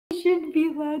shouldn't be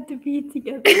allowed to be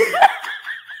together. That's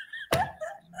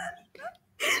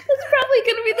probably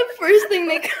gonna be the first thing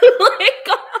they click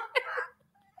on.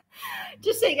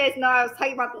 Just so you guys know, I was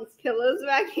talking about these pillows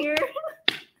back here.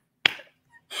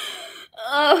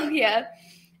 Oh yeah.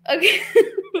 Okay.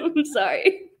 I'm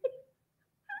sorry.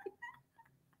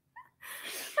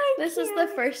 This is the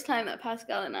first time that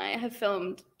Pascal and I have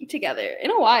filmed together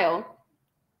in a while.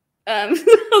 So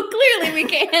clearly we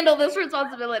can't handle this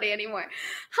responsibility anymore.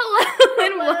 Hello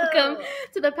and welcome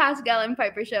to the Pascal and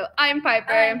Piper Show. I'm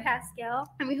Piper. I'm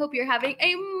Pascal. And we hope you're having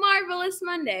a marvelous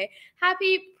Monday.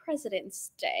 Happy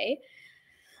President's Day.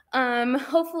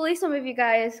 Hopefully some of you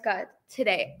guys got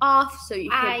today off so you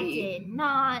could I did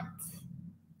not.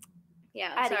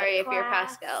 Yeah, sorry if you're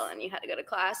Pascal and you had to go to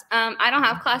class. I don't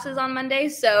have classes on Monday,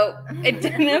 so it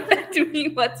didn't affect me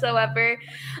whatsoever.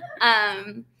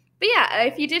 But yeah,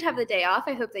 if you did have the day off,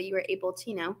 I hope that you were able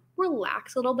to,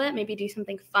 relax a little bit, maybe do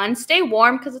something fun. Stay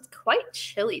warm because it's quite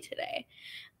chilly today.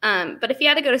 But if you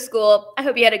had to go to school, I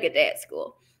hope you had a good day at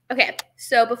school. Okay,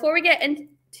 so before we get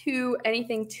into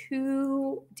anything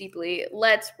too deeply,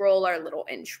 let's roll our little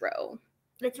intro.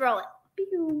 Let's roll it.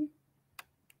 Pew.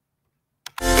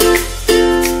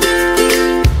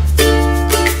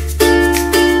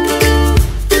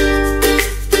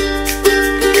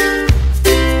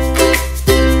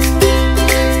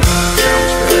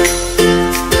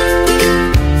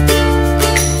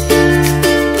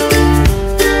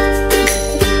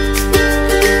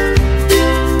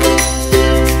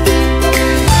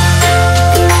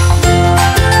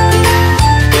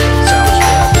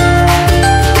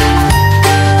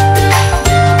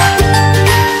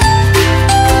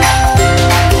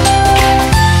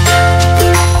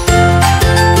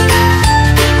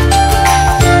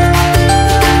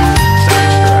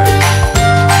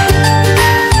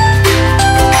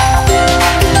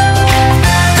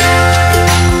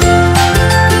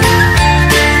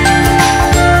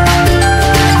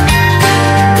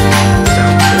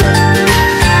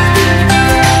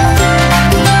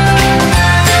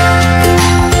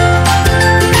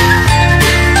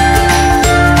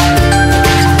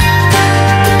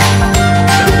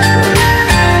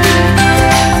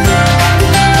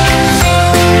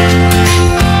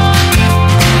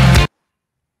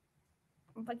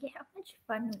 Look at how much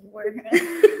fun we were.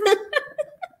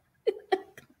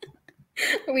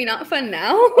 Are we not fun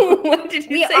now? What did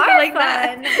you say like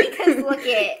fun that? Because look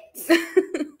at,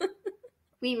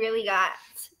 we really got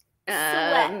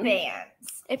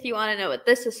sweatbands. If you want to know what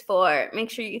this is for, make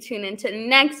sure you tune into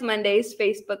next Monday's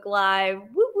Facebook Live.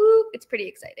 Woo woo! It's pretty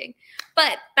exciting.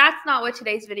 But that's not what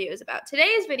today's video is about.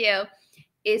 Today's video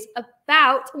is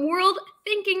about World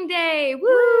Thinking Day.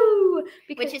 Woo!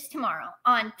 Which is tomorrow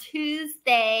on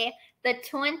Tuesday, the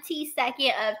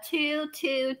 22nd of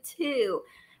 222.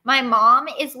 My mom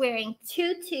is wearing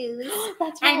tutus.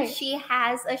 That's right. And she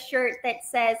has a shirt that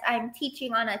says, I'm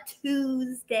teaching on a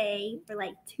Tuesday, for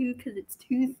like two because it's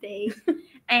Tuesday.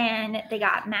 And they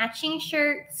got matching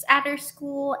shirts at her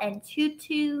school and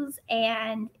tutus,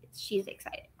 and she's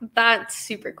excited. That's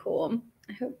super cool.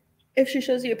 I hope if she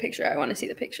shows you a picture, I want to see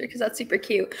the picture because that's super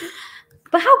cute.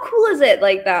 But how cool is it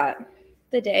like that?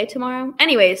 The day tomorrow?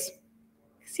 Anyways,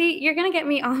 see, you're going to get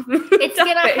me off. It's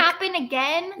going to happen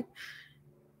again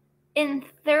in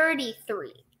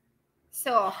 33.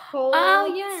 So a whole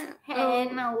 10,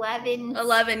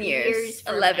 11 years.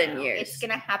 from 11 now. years. It's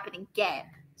going to happen again.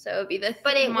 So it'll be the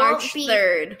But it March won't be,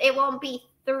 3rd. It won't be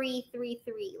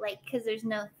 333, like, because there's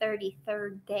no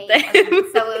 33rd day.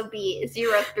 So it'll be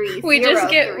 03. We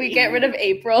get rid of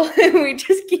April and we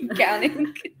just keep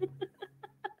counting.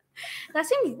 That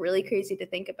seems really crazy to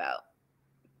think about.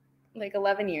 Like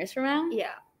 11 years from now?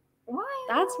 Yeah. Why?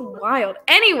 That's wild.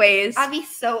 Anyways. I'll be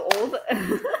so old.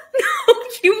 No,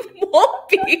 you won't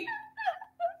be.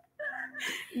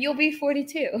 You'll be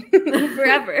 42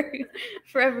 forever.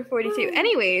 Forever 42.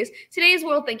 Anyways, today is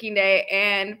World Thinking Day,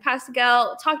 and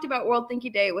Pascal talked about World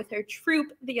Thinking Day with her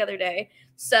troop the other day.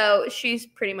 So she's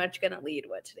pretty much going to lead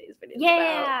what today's video is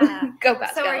about. Go,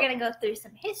 Pascal. So we're going to go through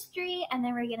some history, and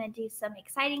then we're going to do some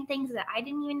exciting things that I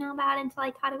didn't even know about until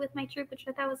I taught it with my troop, which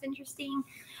I thought was interesting.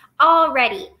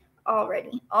 Alrighty.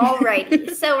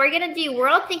 So we're going to do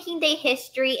World Thinking Day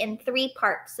history in 3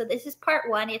 parts. So this is part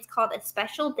 1. It's called A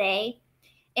Special Day.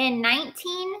 In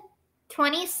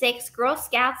 1926, Girl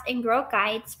Scouts and Girl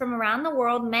Guides from around the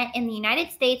world met in the United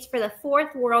States for the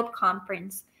 4th World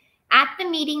Conference. At the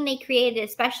meeting, they created a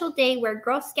special day where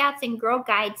Girl Scouts and Girl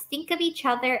Guides think of each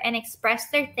other and express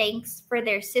their thanks for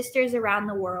their sisters around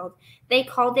the world. They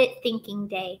called it Thinking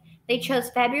Day. They chose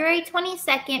February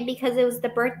 22nd because it was the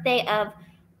birthday of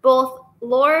both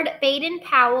Lord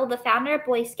Baden-Powell, the founder of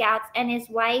Boy Scouts, and his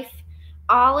wife,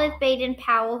 Olive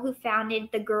Baden-Powell, who founded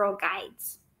the Girl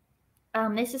Guides.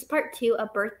 This is part 2, a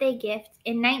birthday gift.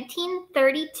 In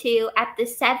 1932, at the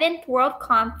 7th World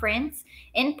Conference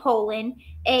in Poland,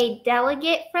 a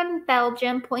delegate from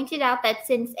Belgium pointed out that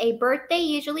since a birthday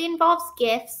usually involves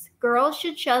gifts, girls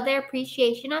should show their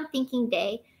appreciation on Thinking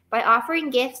Day by offering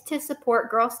gifts to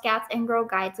support Girl Scouts and Girl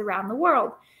Guides around the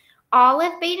world.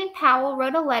 Olive Baden-Powell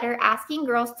wrote a letter asking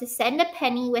girls to send a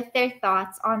penny with their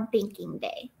thoughts on Thinking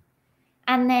Day.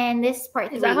 And then this part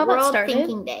 3, is that how World that started?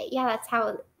 Thinking Day. Yeah, that's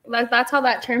how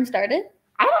that term started?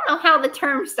 I don't know how the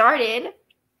term started.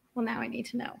 Well, now I need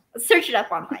to know. Let's search it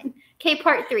up online. Okay,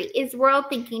 part 3 is World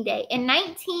Thinking Day. In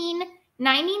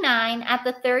 1999, at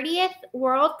the 30th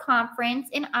World Conference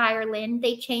in Ireland,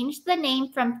 they changed the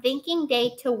name from Thinking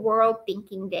Day to World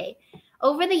Thinking Day.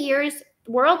 Over the years,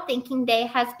 World Thinking Day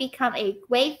has become a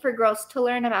way for girls to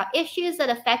learn about issues that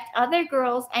affect other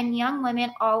girls and young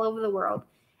women all over the world.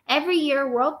 Every year,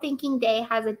 World Thinking Day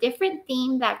has a different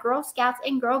theme that Girl Scouts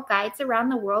and Girl Guides around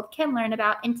the world can learn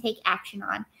about and take action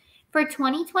on. For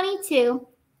 2022,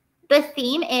 the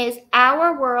theme is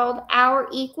Our World, Our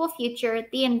Equal Future,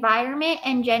 the Environment,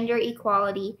 and Gender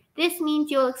Equality. This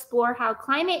means you'll explore how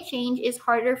climate change is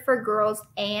harder for girls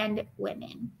and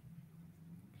women,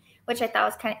 which I thought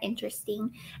was kind of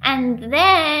interesting. And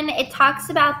then it talks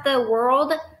about the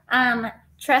World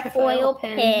Trefoil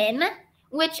Pin,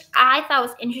 which I thought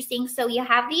was interesting. So you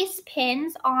have these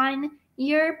pins on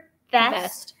your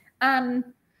vest.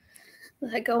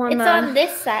 Let go on it's on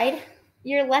this side,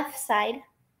 your left side.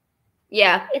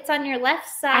 Yeah. It's on your left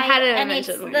side. I had it and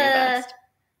mentioned on your vest.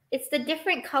 It's the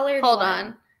different colored Hold one.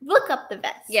 on. Look up the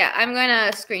vest. Yeah, I'm going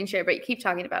to screen share, but keep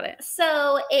talking about it.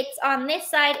 So it's on this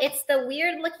side. It's the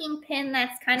weird looking pin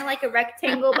that's kind of like a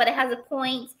rectangle, but it has a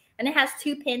point. And it has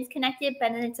 2 pins connected,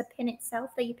 but then it's a pin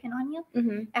itself that you pin on you.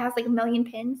 Mm-hmm. It has like a million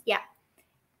pins. Yeah.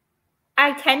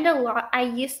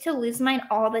 I used to lose mine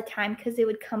all the time because it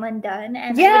would come undone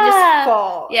and it would just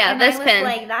fall. Yeah, and this I was pin.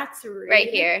 like, that's rude. Right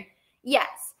here. Yes.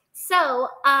 So,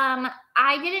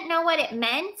 I didn't know what it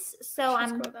meant. So I'm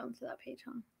scroll down to that page,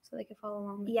 huh? So they can follow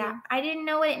along with yeah, you. I didn't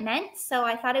know what it meant, so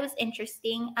I thought it was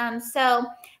interesting. So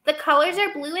the colors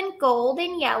are blue and gold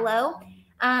and yellow.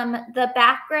 The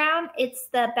background, it's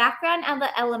the background of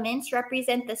the elements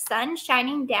represent the sun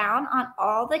shining down on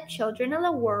all the children of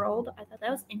the world. I thought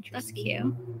that was interesting. That's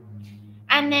cute.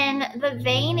 And then the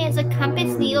vein is a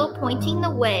compass needle pointing the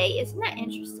way. Isn't that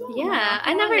interesting? Yeah,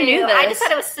 I never knew this. I just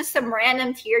thought it was just some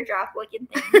random teardrop looking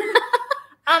thing.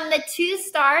 The 2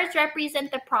 stars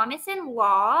represent the promise and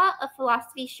law, a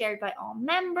philosophy shared by all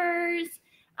members.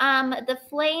 The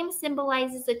flame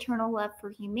symbolizes eternal love for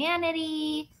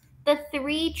humanity. The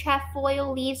 3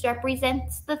 trefoil leaves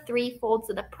represents the 3 folds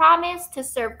of the promise to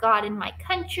serve God in my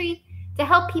country, to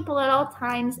help people at all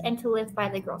times, and to live by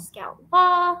the Girl Scout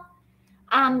law.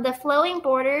 The flowing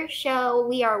borders show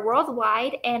we are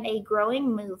worldwide and a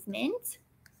growing movement.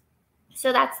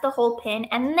 So that's the whole pin.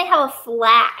 And then they have a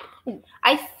flag.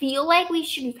 I feel like we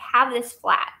should have this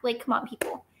flag. Like, come on,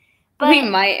 people. But we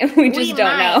might. We just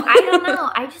don't know. I don't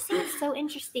know. I just think it's so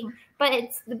interesting. But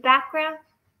it's the background.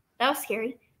 That was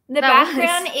scary. The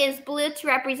background is blue to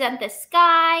represent the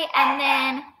sky. And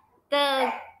then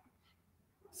the...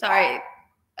 Sorry.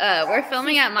 We're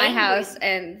filming at my house,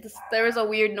 and there was a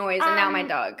weird noise, and now my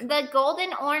dog. The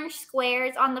golden orange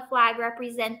squares on the flag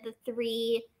represent the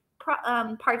 3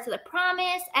 parts of the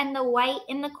promise, and the white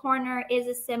in the corner is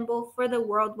a symbol for the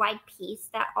worldwide peace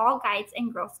that all guides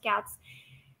and Girl Scouts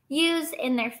use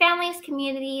in their families,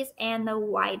 communities, and the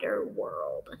wider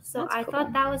world. So I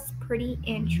thought that was pretty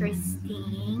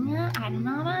interesting. I don't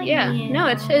know about you. No,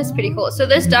 it is pretty cool. So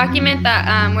this document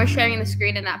that we're sharing the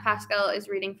screen and that Pascal is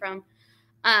reading from,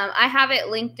 I have it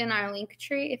linked in our link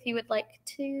tree if you would like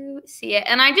to see it.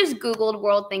 And I just Googled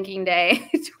World Thinking Day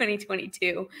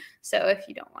 2022. So if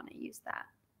you don't want to use that.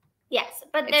 Yes,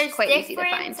 but it's quite easy to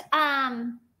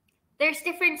find. There's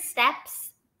different steps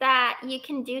that you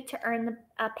can do to earn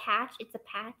a patch. It's a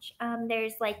patch.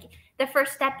 There's like, the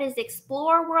first step is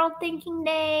explore World Thinking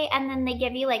Day. And then they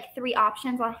give you like 3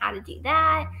 options on how to do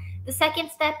that. The second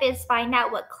step is find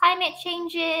out what climate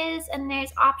change is. And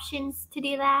there's options to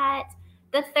do that.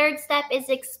 The third step is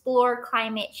explore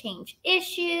climate change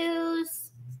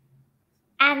issues.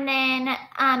 And then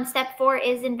step 4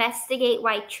 is investigate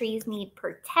why trees need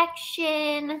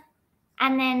protection.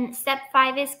 And then step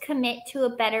 5 is commit to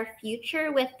a better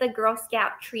future with the Girl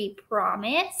Scout Tree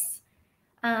Promise.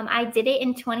 I did it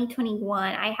in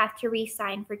 2021. I have to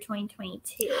re-sign for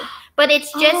 2022. But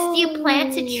it's just you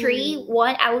plant a tree,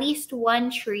 at least one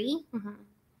tree,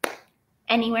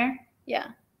 anywhere. Yeah.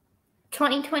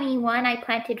 2021, I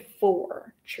planted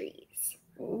 4 trees.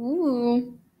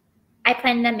 Ooh. I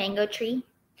planted a mango tree.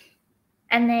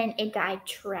 And then it died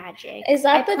tragic. Is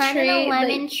that the tree? I planted a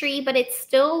lemon tree, but it's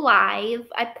still alive.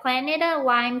 I planted a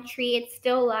lime tree. It's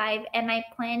still alive. And I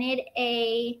planted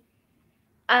a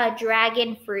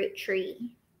dragon fruit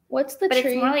tree. What's the tree? But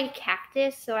it's more like a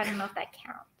cactus, so I don't know if that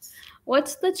counts.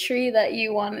 What's the tree that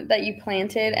you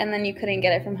planted and then you couldn't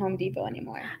get it from Home Depot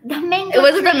anymore? The mango tree.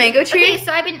 Was it the mango tree? Okay,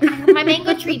 so my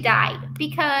mango tree died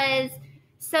because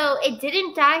it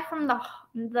didn't die from the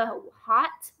hot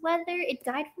weather. It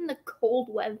died from the cold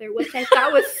weather, which I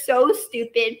thought was so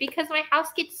stupid because my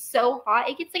house gets so hot.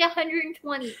 It gets like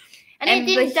 120. And it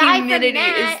didn't die from that. The humidity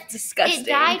is disgusting. It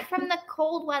died from the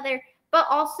cold weather. But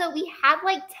also, we had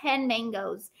like 10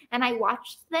 mangoes, and I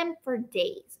watched them for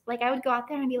days. Like, I would go out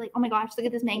there and be like, oh my gosh, look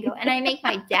at this mango. And I make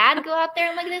my dad go out there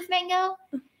and look at this mango.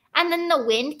 And then the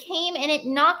wind came, and it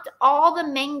knocked all the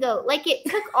mango. Like, it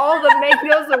took all the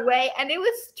mangoes away, and it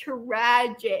was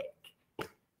tragic.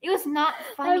 It was not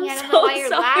funny. I don't know why you're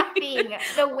laughing.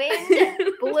 The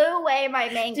wind blew away my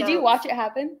mango. Did you watch it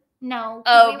happen? No.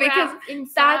 Oh, because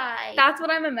that's what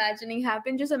I'm imagining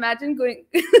happen. Just imagine going.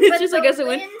 It's just like a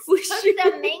wind took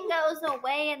the mangoes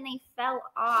away and they fell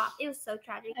off. It was so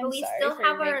tragic. But we still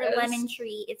have our lemon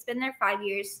tree. It's been there 5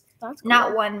 years. That's cool.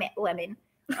 Not one lemon.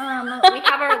 We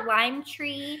have our lime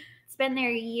tree. It's been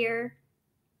there a year.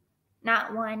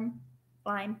 Not one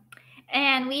lime.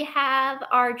 And we have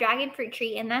our dragon fruit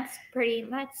tree, and that's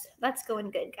going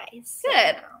good, guys.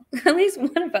 Good. So, at least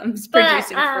one of them's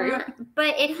producing fruit.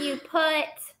 But if you put,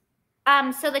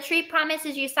 so the tree promise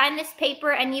is you sign this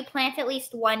paper and you plant at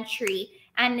least 1 tree,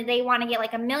 and they want to get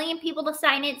like 1 million people to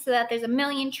sign it so that there's 1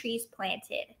 million trees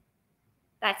planted.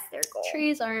 That's their goal.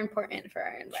 Trees are important for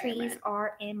our environment. Trees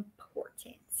are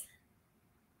important.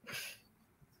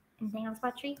 Anything else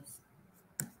about trees?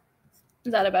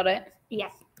 Is that about it?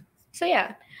 Yes. So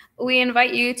yeah, we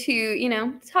invite you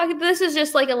to, talk. This is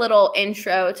just like a little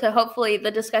intro to hopefully the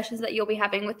discussions that you'll be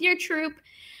having with your troop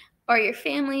or your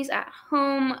families at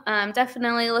home.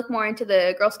 Definitely look more into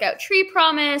the Girl Scout Tree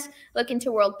Promise. Look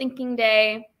into World Thinking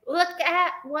Day. Look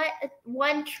at what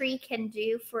 1 tree can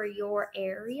do for your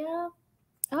area.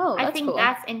 Oh, that's I think cool.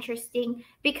 That's interesting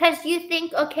because you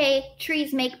think, okay,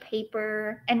 trees make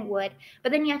paper and wood,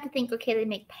 but then you have to think, okay, they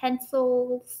make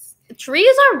pencils.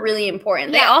 Trees are really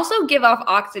important. Yeah. They also give off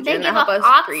oxygen. They give off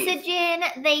oxygen.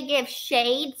 They give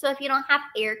shade. So if you don't have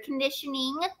air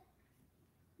conditioning,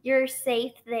 you're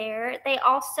safe there. They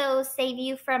also save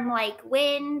you from like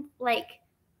wind. Like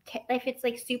if it's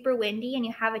like super windy and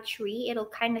you have a tree, it'll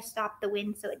kind of stop the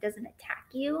wind so it doesn't attack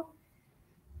you.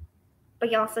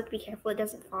 But you also have to be careful it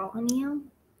doesn't fall on you.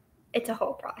 It's a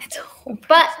whole process.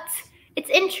 But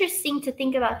it's interesting to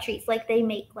think about trees. Like they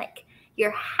make like your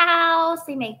house,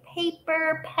 they make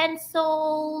paper,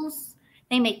 pencils,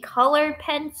 they make colored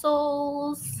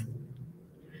pencils.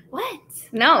 What?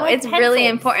 No, it's pencils. Really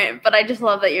important, but I just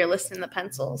love that you're listing the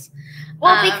pencils.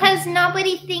 Well, because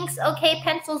nobody thinks, okay,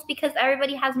 pencils, because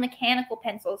everybody has mechanical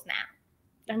pencils now.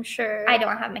 I'm sure. I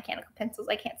don't have mechanical pencils.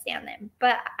 I can't stand them.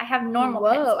 But I have normal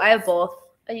pencils. I have both.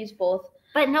 I use both.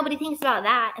 But nobody thinks about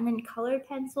that. And then colored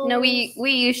pencils. No, we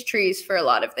use trees for a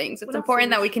lot of things. It's important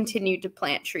that we continue to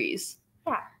plant trees.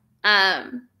 Yeah.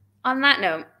 On that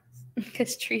note,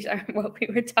 because trees are what we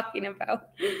were talking about,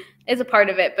 is a part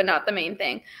of it, but not the main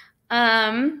thing.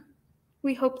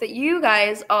 We hope that you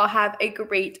guys all have a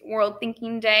great World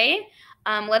Thinking Day.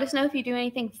 Let us know if you do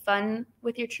anything fun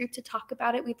with your troop to talk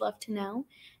about it. We'd love to know.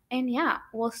 And yeah,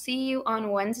 we'll see you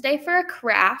on Wednesday for a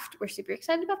craft. We're super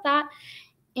excited about that.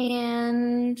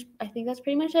 And I think that's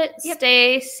pretty much it. Yep.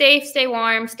 Stay safe, stay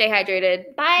warm, stay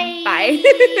hydrated. Bye.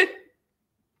 Bye.